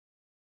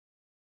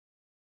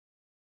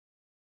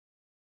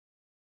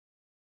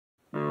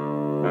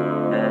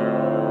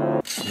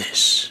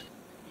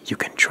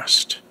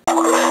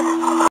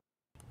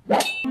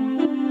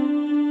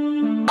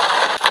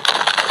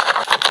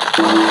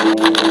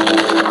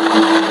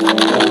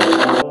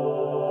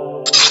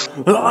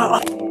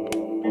What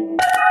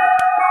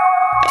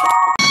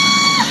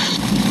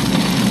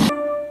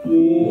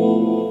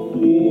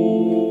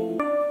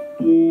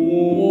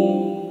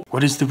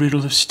is the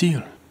riddle of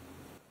steel?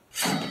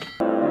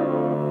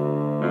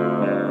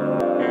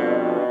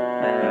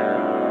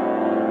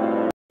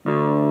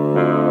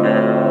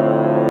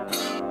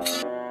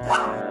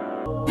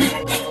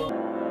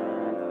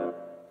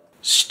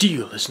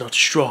 Steel is not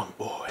strong,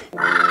 boy.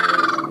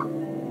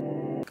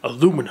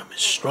 Aluminum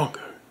is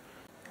stronger.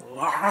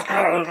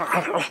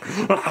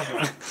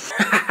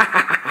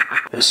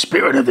 The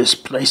spirit of this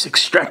place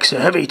extracts a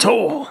heavy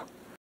toll.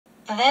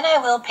 Then I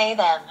will pay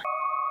them.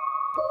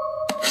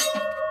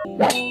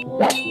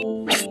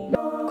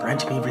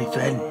 Grant me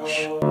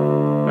revenge.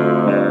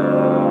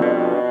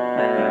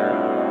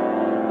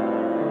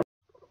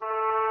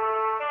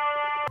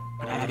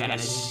 But I've got a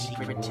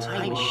secret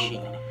time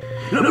machine.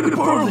 Let me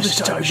borrow this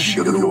time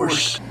machine of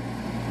yours.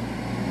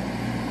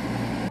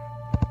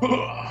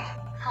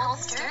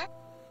 Holster?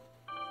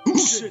 Who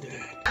said that?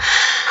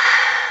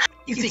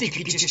 You think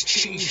you can just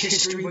change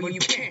history when you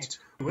can't?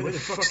 Where the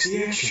fuck's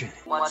the action?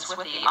 What's with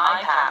the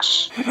eye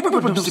patch?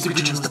 Everyone knows the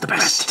Gene's the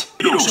best.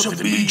 You know something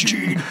to me,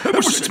 Gene.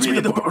 Ever since me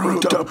and the bar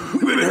hooked up,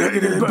 we've been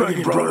hanging and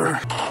banging, brother.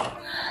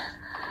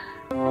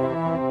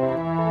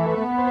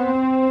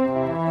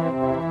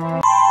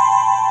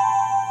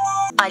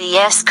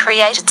 IDS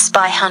created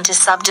Spy Hunter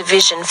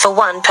subdivision for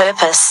one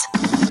purpose.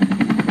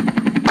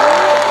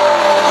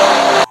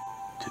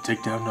 To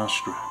take down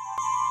Nostra.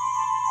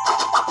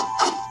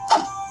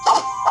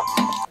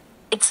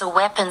 It's a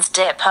weapons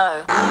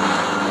depot.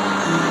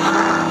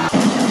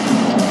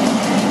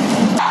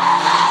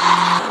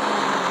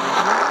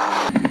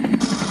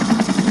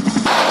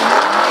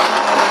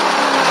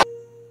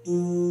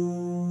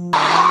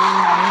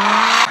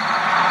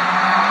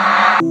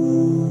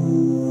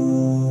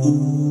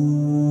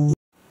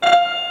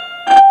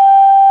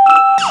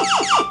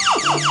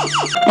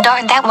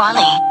 Darn that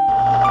Wally.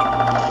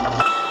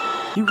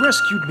 You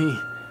rescued me.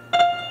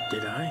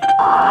 Did I?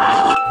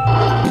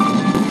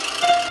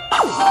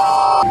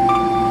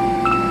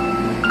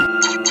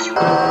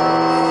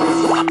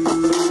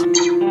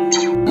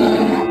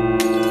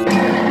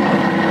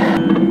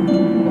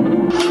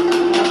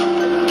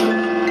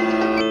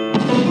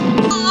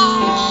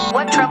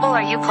 What trouble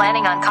are you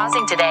planning on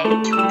causing today?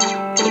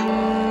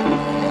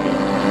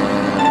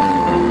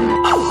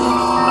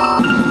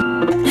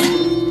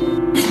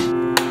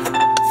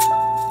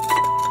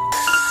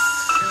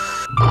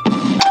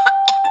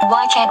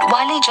 Why can't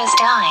Wily just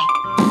die?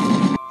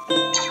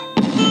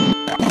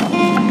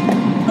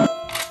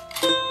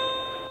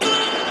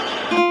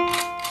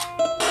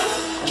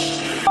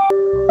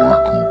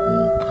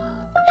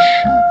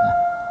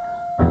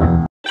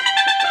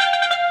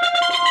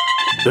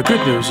 The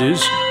good news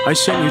is, I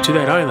sent you to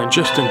that island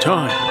just in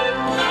time.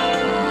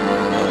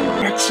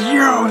 It's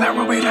you that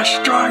will be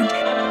destroyed.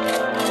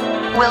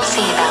 We'll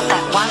see about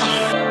that, Wally.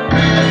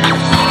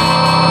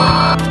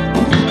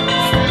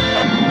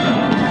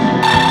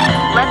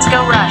 Let's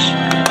go rush.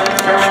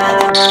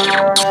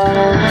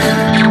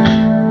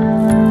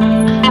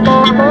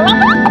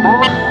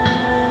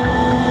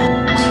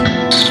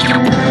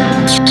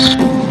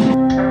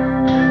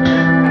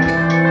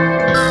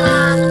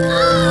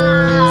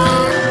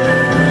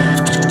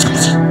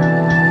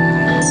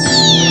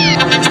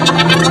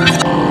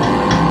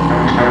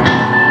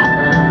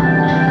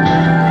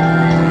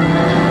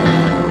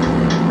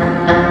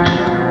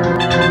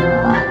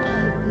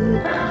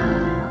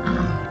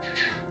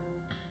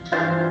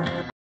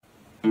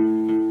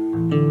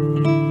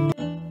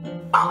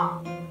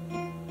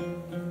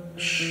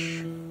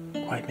 Shh.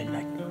 Quiet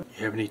midnight.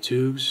 You have any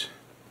tubes?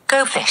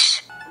 Go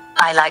fish.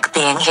 I like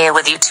being here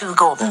with you too,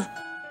 Gordon.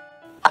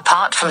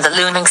 Apart from the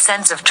looming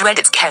sense of dread,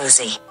 it's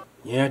cozy.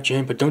 Yeah,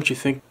 Jane, but don't you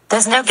think...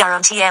 There's no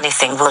guarantee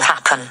anything will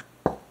happen.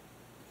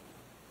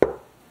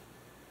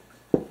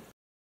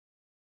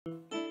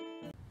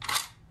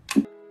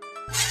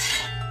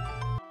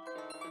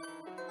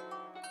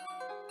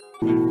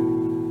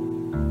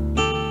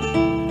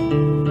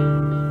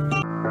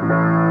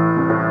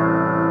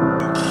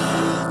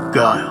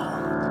 Guile,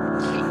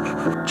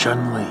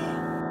 Chun-Li,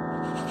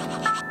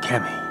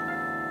 Cammy,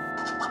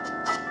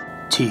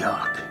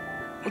 T-Hawk,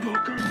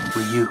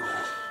 Ryu,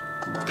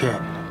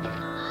 Ken,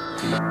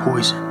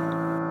 Poison,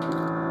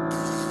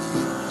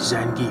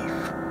 Zangief,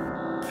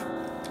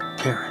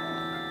 Karen,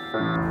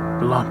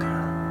 Blanca,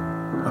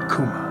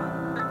 Akuma,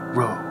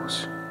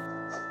 Rose,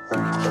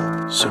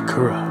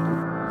 Sakura,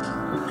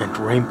 and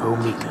Rainbow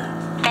Mika.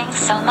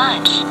 Thanks so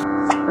much.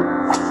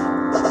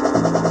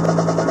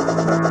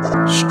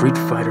 Street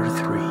Fighter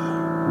 3.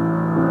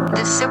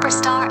 The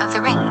superstar of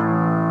the ring.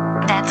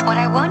 That's what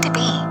I want to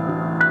be.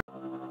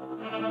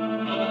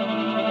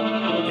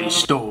 They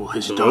stole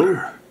his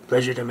daughter.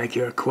 Pleasure to make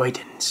your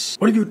acquaintance.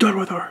 What have you done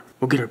with her?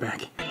 We'll get her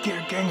back.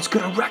 Their gang's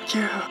gonna wreck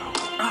you.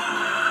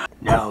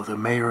 Now the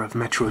mayor of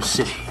Metro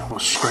City will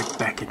strike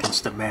back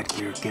against the Mad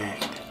Gear gang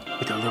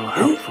with a little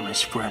help from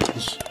his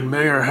friends. When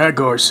Mayor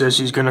Hagar says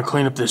he's gonna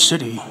clean up the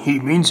city, he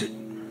means it.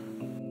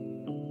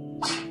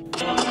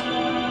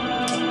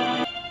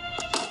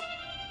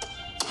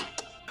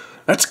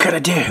 Let's cut a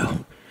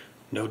deal.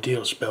 No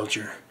deals,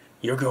 Belger.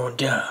 You're going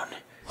down.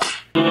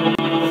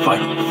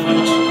 Fight.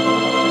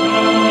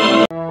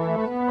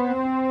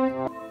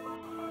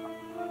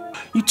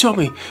 You told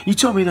me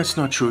that's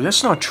not true.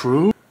 That's not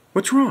true.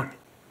 What's wrong?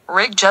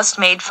 Rick just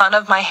made fun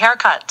of my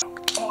haircut.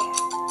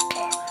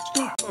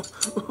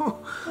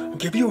 I'll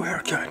give you a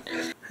haircut.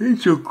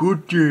 It's a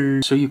good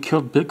day. So you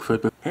killed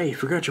Bigfoot, but hey, you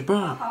forgot your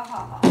bomb.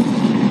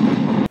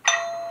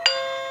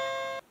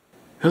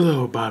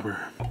 Hello, Bobber.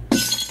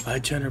 I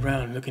turn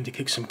around looking to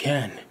kick some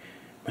can,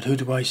 but who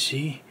do I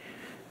see?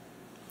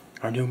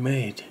 Our new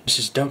maid,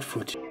 Mrs.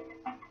 Doubtfoot.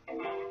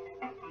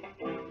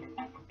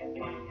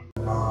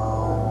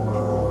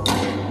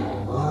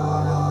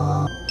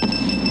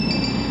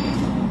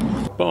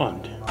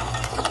 Bond.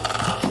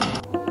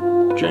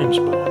 James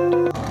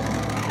Bond.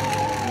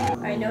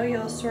 I know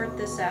you'll sort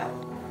this out.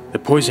 The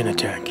poison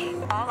attack.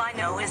 All I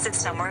know is it's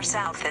somewhere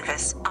south of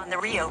us, on the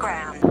Rio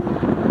Grande.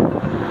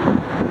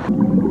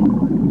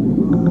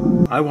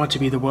 I want to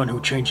be the one who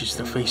changes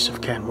the face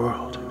of Can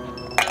World.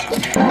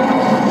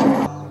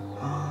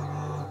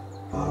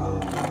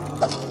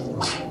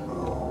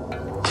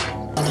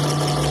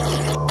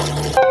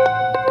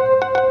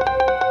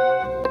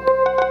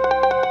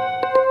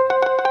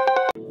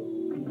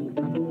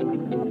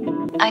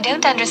 I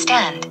don't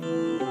understand.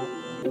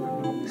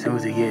 Through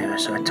the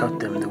years, I taught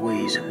them the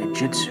ways of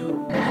ninjutsu.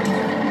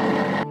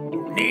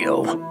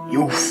 Neil,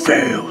 you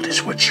failed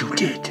is what you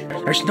did.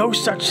 There's no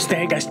such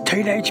thing as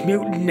Teenage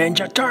Mutant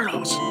Ninja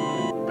Turtles.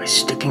 By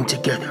sticking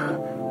together,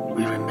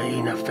 we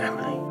remain a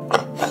family.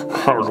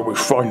 How do we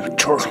find the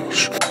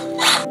turtles?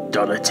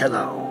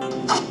 Donatello,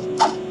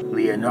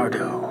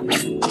 Leonardo,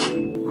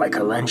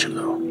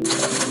 Michelangelo,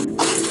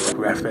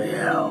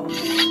 Raphael.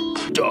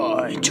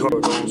 Die,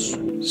 turtles.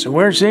 So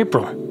where's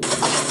April?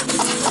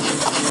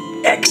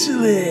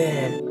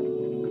 Excellent!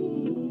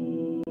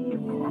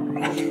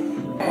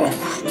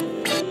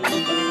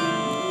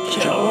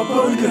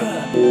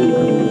 Cowabunga!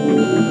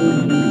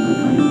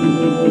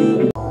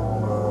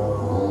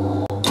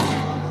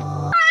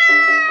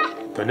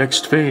 The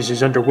next phase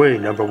is underway,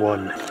 number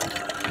one.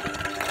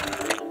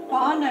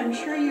 Bond, I'm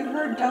sure you've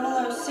heard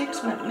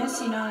 006 went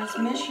missing on his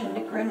mission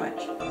to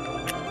Greenwich.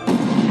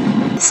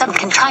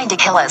 Someone trying to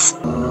kill us.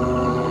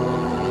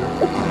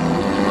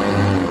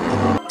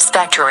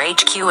 Spectre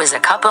HQ is a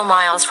couple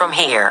miles from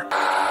here.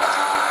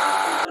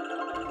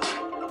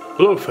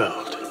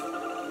 Blofeld,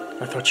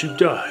 I thought you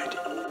died.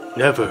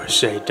 Never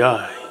say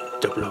die,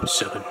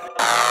 007.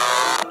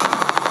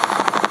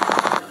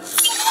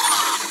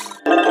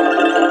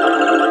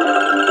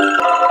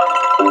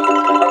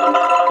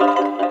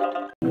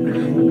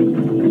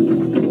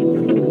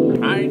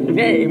 My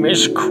name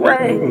is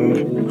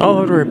Krang. I'll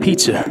order a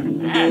pizza.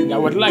 And I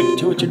would like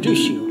to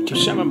introduce you to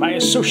some of my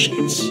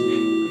associates.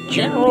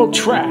 General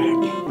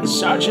Trag,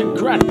 Sergeant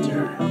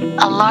Grunter.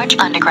 A large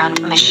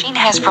underground machine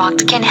has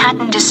rocked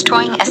Manhattan,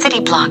 destroying a city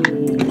block.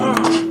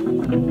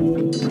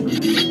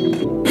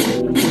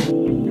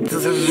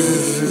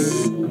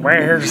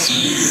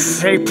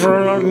 Where's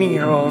April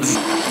O'Neil? They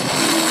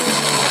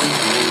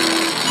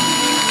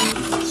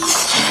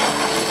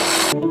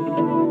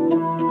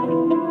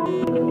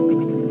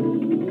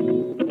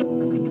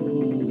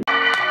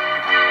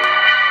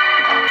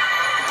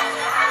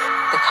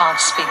can't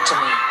speak to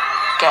me.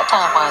 Get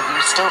out while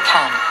you still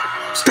can.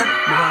 Step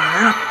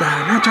right up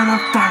and into the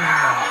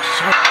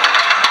firehouse.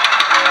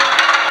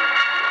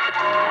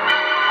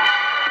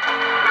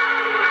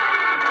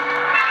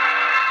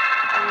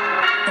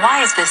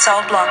 Why is this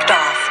all blocked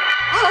off?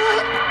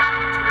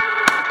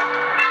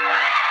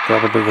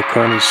 Probably the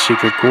Carney's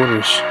secret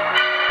quarters.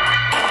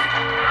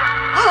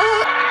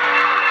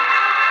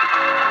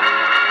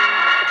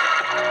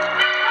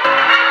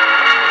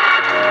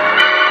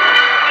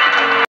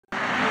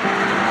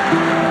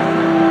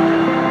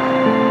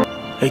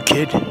 Hey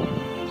kid,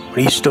 what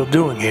are you still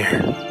doing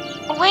here?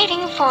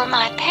 Waiting for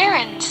my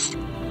parents.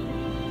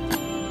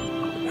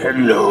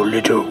 Hello,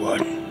 little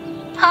one.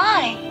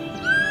 Hi.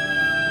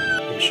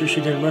 You sure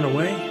she didn't run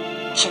away?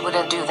 She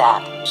wouldn't do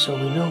that. So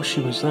we know she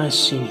was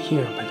last seen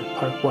here by the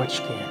park watch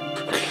cam.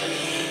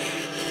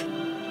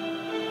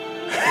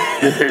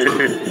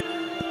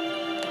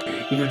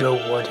 You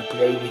don't want to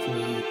play with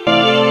me.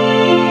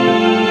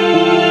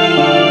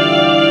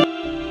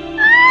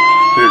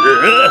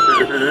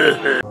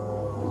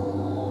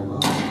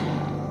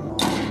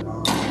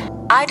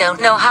 I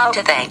don't know how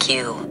to thank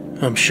you.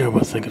 I'm sure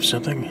we'll think of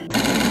something.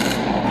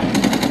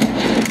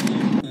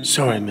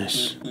 Sorry,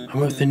 miss. I'm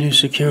with the new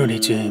security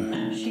team.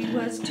 She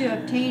was to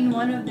obtain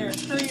one of their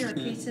courier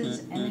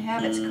cases and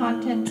have its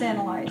contents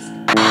analyzed.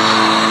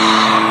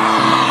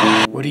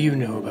 What do you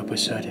know about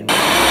Poseidon?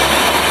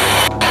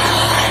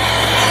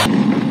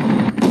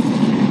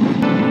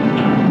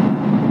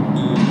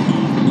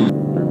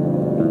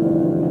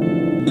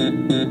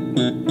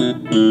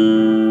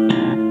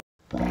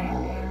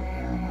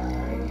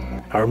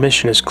 Our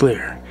mission is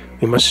clear.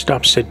 We must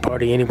stop said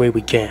party any way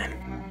we can.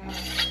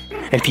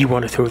 And if you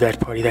want to throw that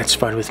party, that's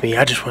fine with me.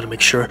 I just want to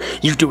make sure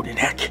you do it in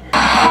heck.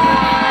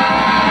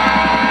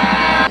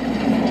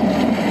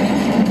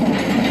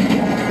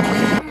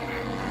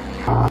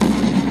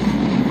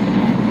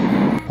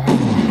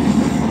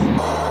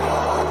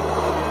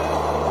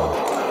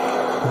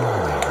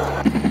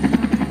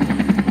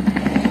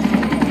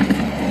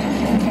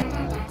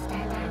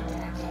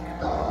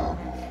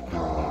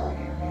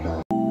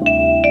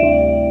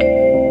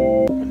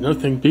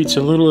 Nothing beats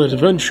a little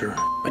adventure.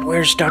 But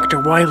where's Dr.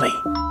 Wily?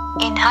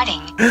 In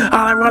hiding.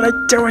 All I want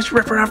to do is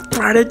rip her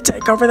apart and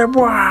take over the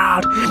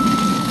world.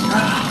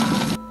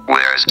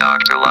 Where's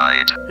Dr.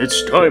 Light?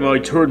 It's time I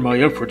turn my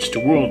efforts to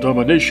world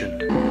domination.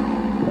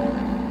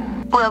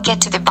 We'll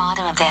get to the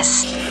bottom of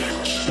this.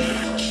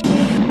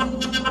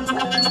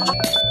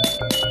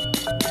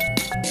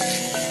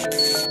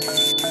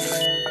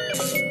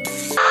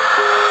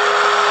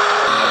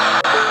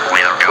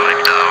 We're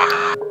going down.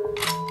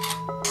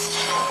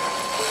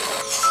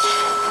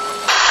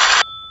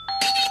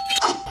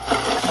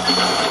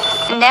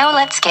 Now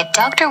let's get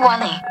Dr.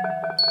 Wally.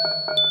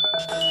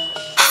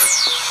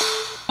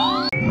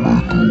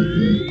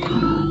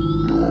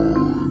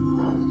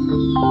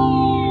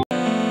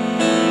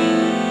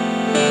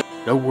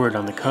 No word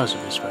on the cause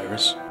of this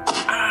virus.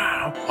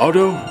 Ow.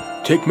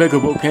 Otto, take Mega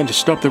Wokan to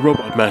stop the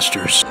Robot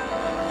Masters.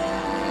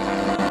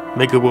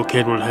 Mega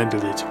Wokan will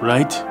handle it,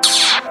 right?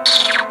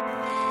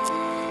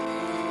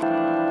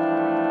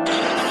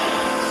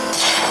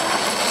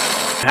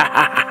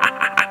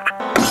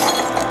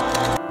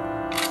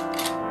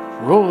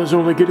 Roll is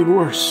only getting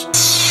worse.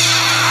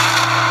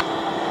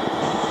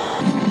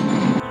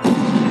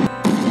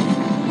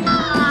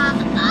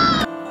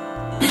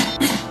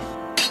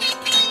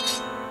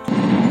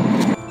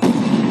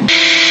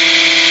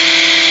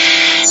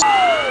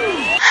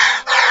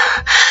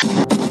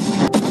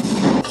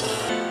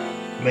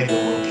 Mega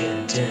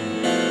Wokan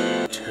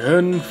 10.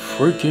 10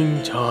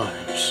 freaking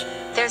times.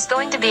 There's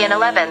going to be an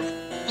 11th.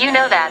 You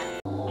know that.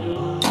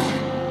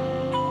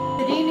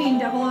 Good evening,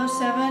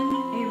 007.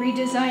 A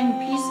redesigned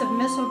piece of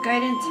missile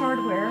guidance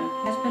hardware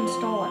has been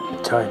stolen.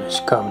 The time has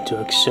come to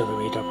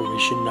accelerate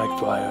Operation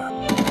Nightfire.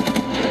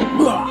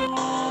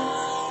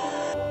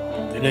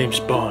 The name's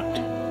Bond.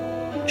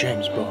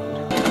 James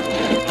Bond.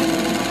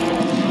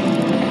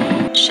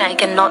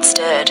 Shaken, not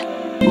stirred.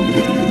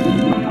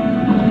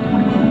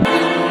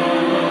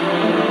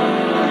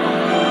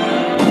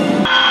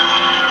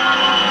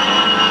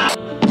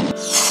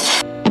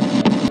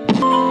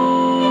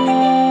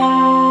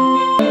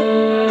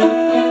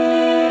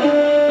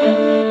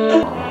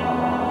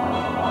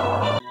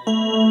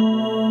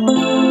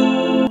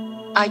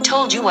 I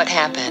told you what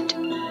happened.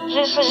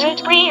 This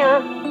isn't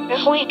clear.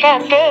 If we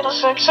can get a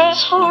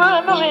successful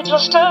run of it, the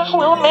stuff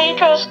will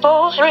make us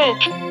both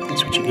rich.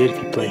 That's what you get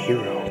if you play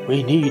hero.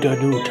 We need a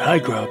new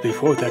Tigra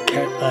before the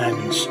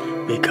Catlands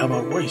become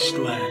a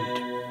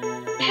wasteland.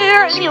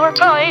 Here's your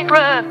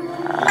Tigra.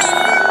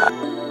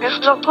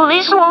 If the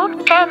police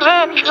won't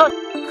avenge the...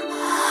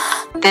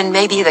 Then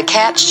maybe the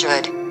cat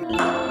should.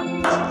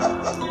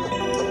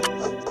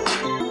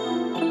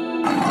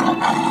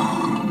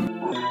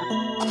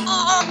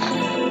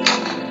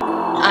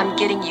 I'm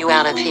getting you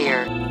out of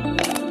here.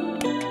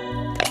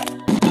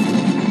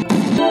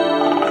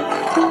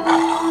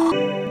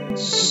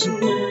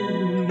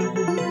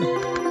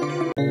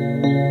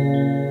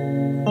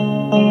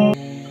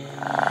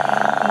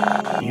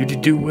 You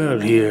did do well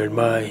here in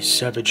my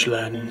savage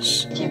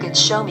lands. If you could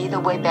show me the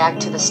way back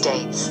to the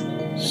States.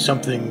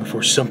 Something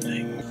for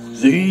something.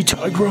 The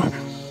Tigra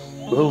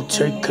will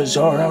take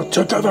Khazar out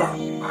together.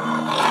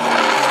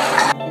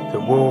 The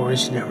war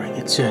is nearing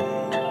its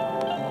end.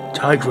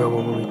 Tigra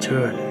will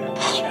return.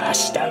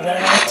 Just a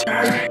little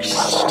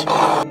taste.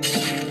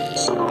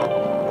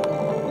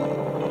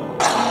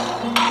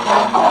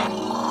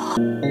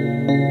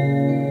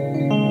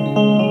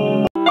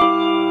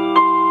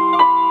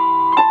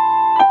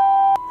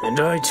 And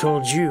I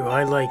told you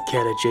I like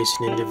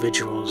cat-adjacent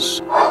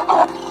individuals.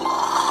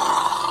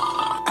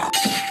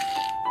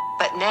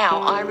 But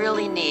now I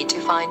really need to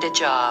find a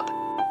job.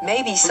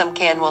 Maybe some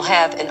can will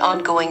have an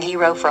ongoing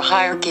hero for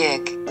hire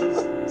gig.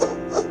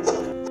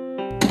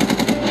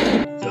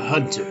 The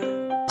hunter.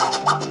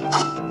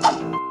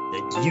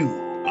 And you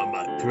are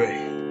my prey.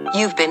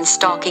 You've been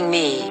stalking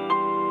me.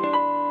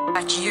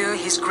 Adieu,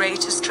 his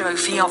greatest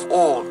trophy of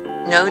all.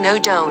 No, no,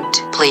 don't,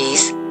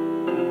 please.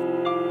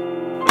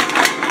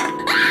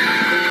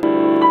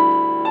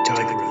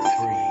 Tigra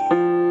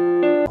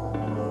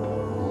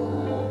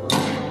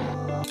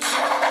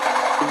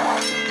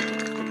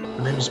 3.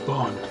 My name is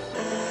Bond.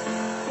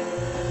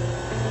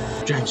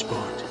 James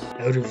Bond.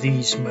 Out of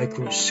these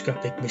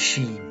microscopic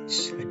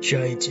machines, a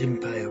giant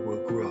empire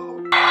will grow.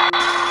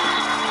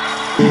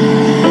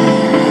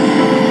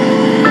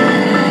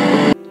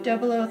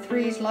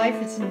 003's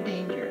life is in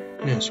danger.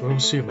 Yes, we'll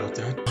see about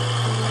that.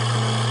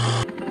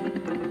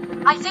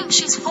 I think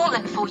she's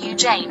fallen for you,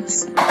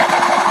 James.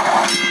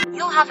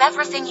 You'll have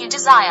everything you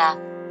desire.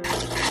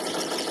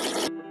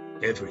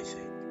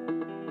 Everything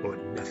or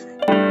nothing.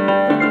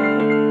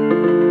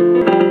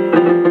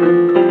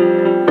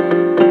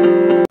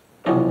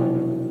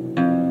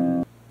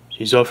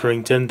 She's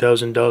offering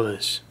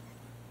 $10,000.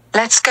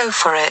 Let's go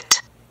for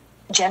it.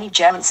 Jenny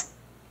Jones.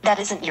 That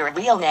isn't your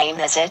real name,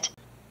 is it?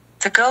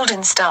 The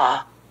Golden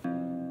Star.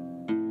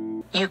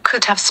 You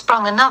could have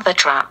sprung another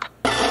trap.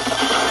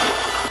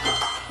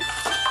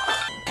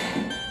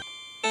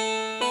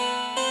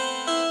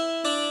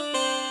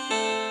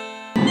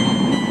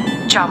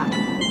 Jump.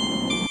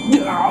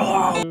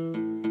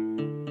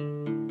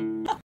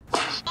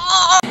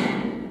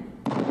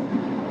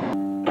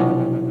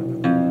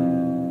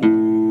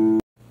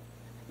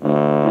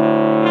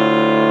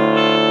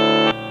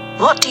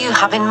 What do you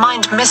have in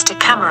mind, Mr.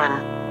 Cameron?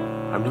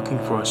 I'm looking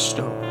for a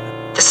stone.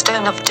 The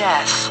Stone of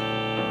Death?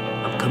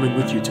 I'm coming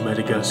with you to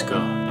Madagascar.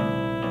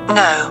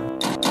 No.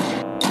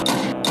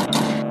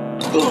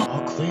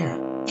 All clear.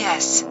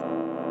 Yes.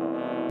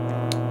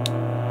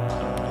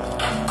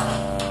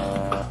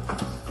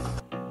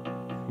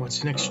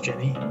 What's next,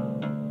 Jenny?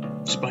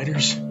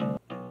 Spiders?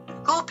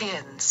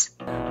 Scorpions.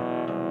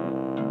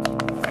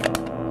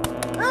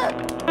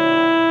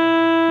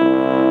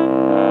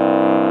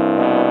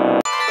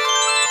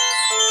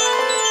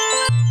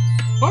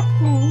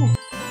 Uh-oh!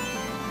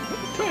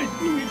 Hey,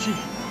 Luigi!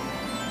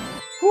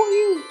 Who are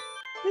you?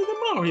 We're the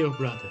Mario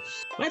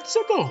Brothers. Let's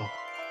go!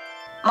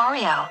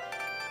 Mario,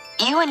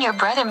 you and your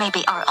brother may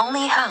be our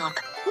only hope.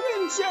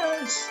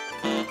 Princess!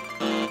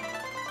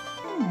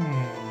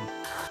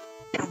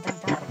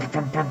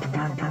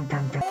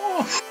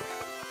 Oh.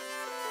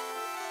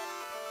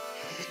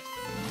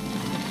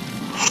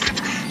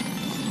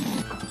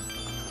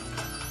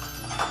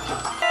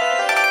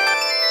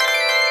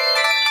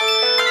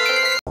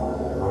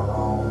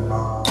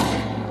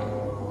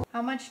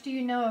 How much do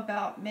you know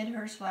about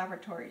Midhurst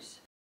Laboratories?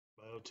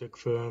 Biotech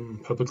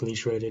firm, publicly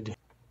traded.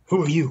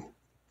 Who are you?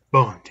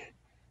 Bond.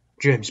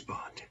 James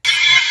Bond.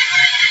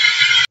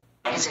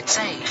 Is it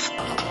safe?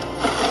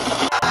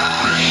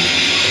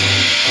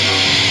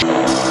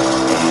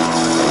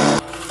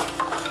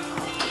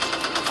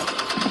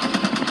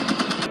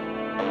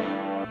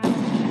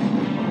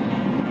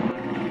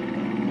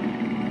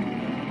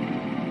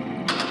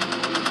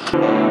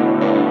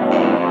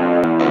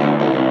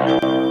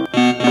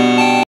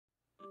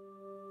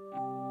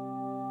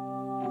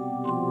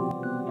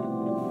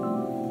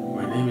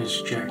 My name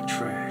is Jack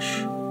Trash.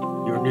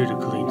 You're new to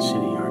Clean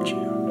City, aren't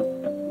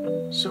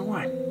you? So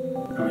what?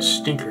 I'm a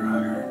stinker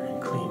hunter in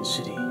Clean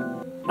City.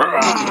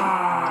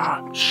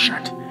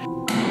 Shut!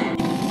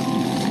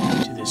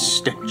 To the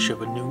stench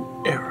of a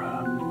new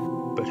era.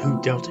 But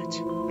who dealt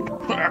it?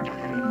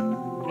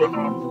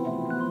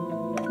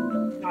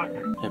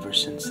 Ever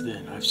since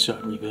then, I've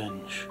sought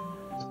revenge.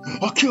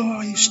 I'll kill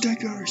all you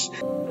stinkers!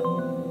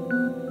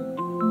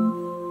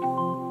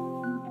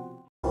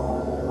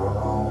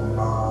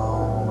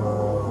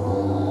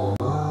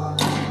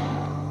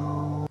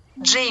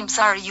 James,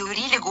 are you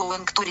really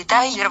going to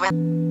retire when...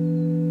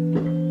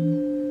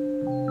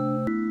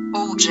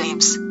 Oh,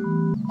 James.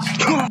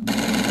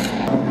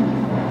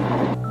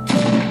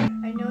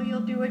 I know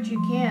you'll do what you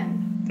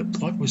can. The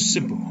plot was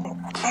simple.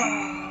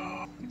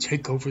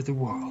 Take over the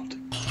world.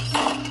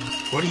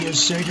 What do you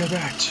say to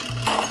that?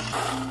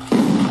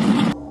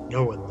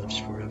 No one lives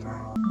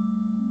forever.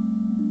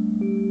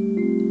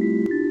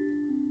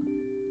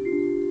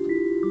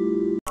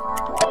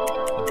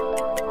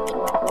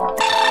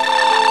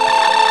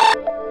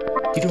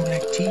 You don't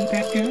like tea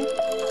back there?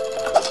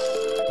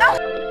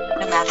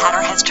 The Mad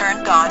Hatter has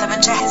turned Gotham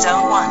into his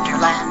own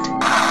wonderland.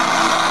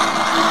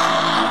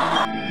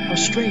 How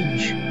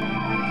strange.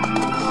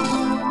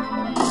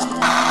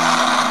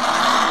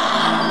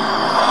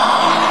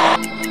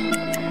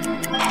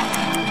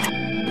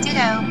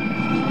 Ditto.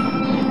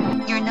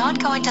 You're not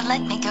going to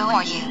let me go,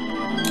 are you?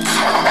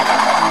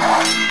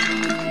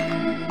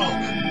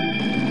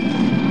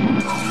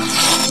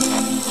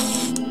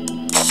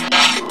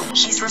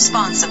 She's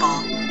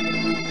responsible.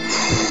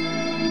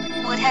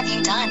 What have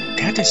you done?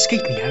 Can't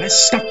escape me, Alice.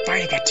 Stop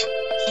fighting it.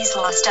 He's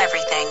lost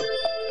everything.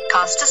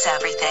 Cost us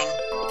everything.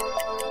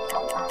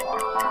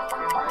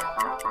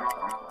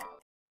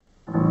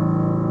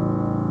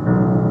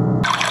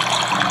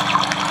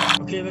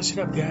 Okay, listen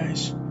up,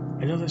 guys.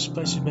 I know this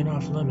place has been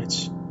off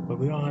limits, but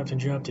we all have a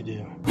job to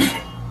do.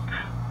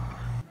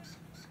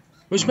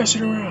 Who's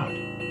messing around?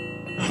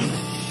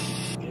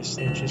 Guess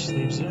that just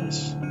leaves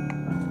us.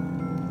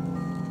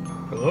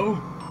 Hello?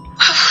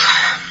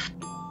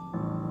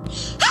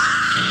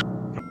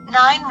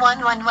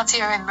 911, what's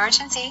your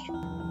emergency?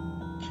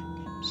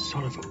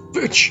 Son of a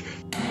bitch!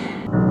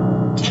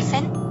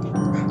 Ethan,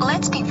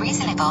 let's be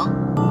reasonable.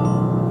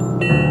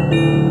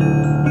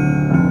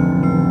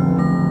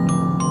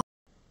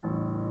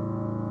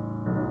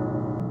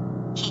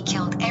 He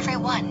killed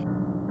everyone.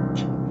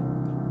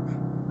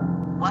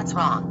 What's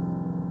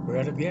wrong? We're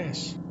out of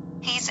gas.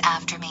 He's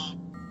after me.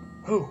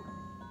 Who?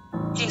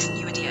 Jason,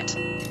 you idiot.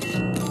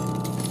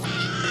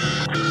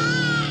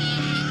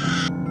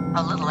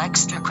 A little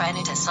extra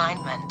credit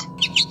assignment.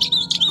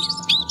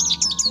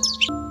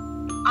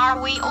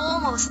 Are we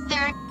almost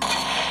there?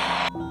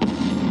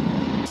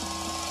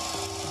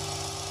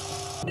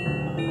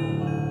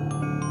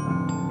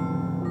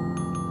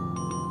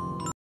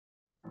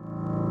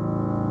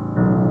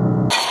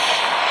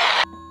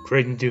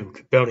 Creighton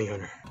Duke, bounty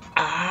hunter.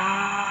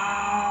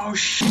 Ow,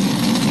 shit.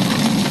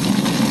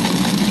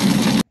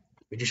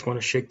 We just want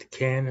to shake the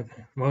can of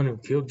the one who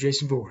killed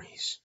Jason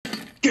Voorhees.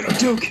 Get him,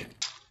 Duke!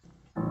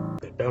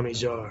 That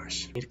bounty's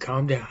ours. You need to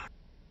calm down.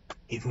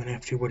 Even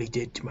after what he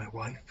did to my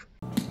wife.